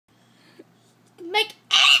make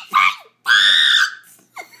any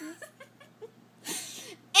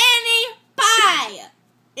pie.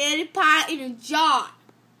 Any pie in a jar.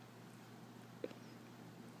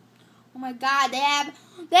 Oh my God, they have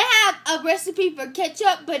a recipe for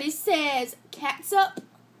ketchup, but it says catsup.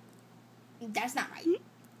 That's not right.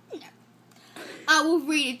 No. I will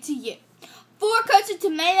read it to you. 4 cups of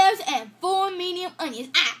tomatoes and 4 medium onions.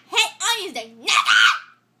 I hate onions, they're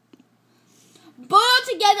nasty. Boil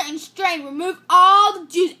together and strain. Remove all the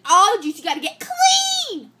juice. All the juice, you gotta get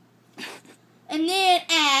clean. And then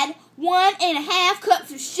add 1.5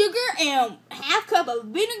 cups of sugar and 1/2 cup of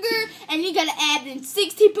vinegar. And you gotta add in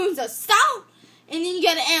 6 teaspoons of salt. And then you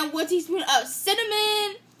gotta add 1 teaspoon of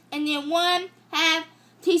cinnamon. And then 1/2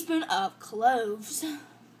 teaspoon of cloves.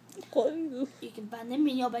 You can find them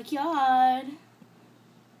in your backyard.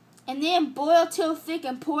 And then boil till thick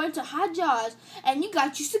and pour into hot jars. And you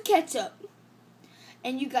got you some ketchup.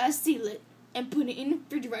 And you gotta seal it and put it in the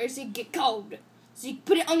refrigerator so it get cold. So you can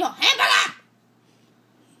put it on your hamburger.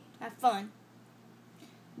 Have fun.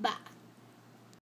 Bye.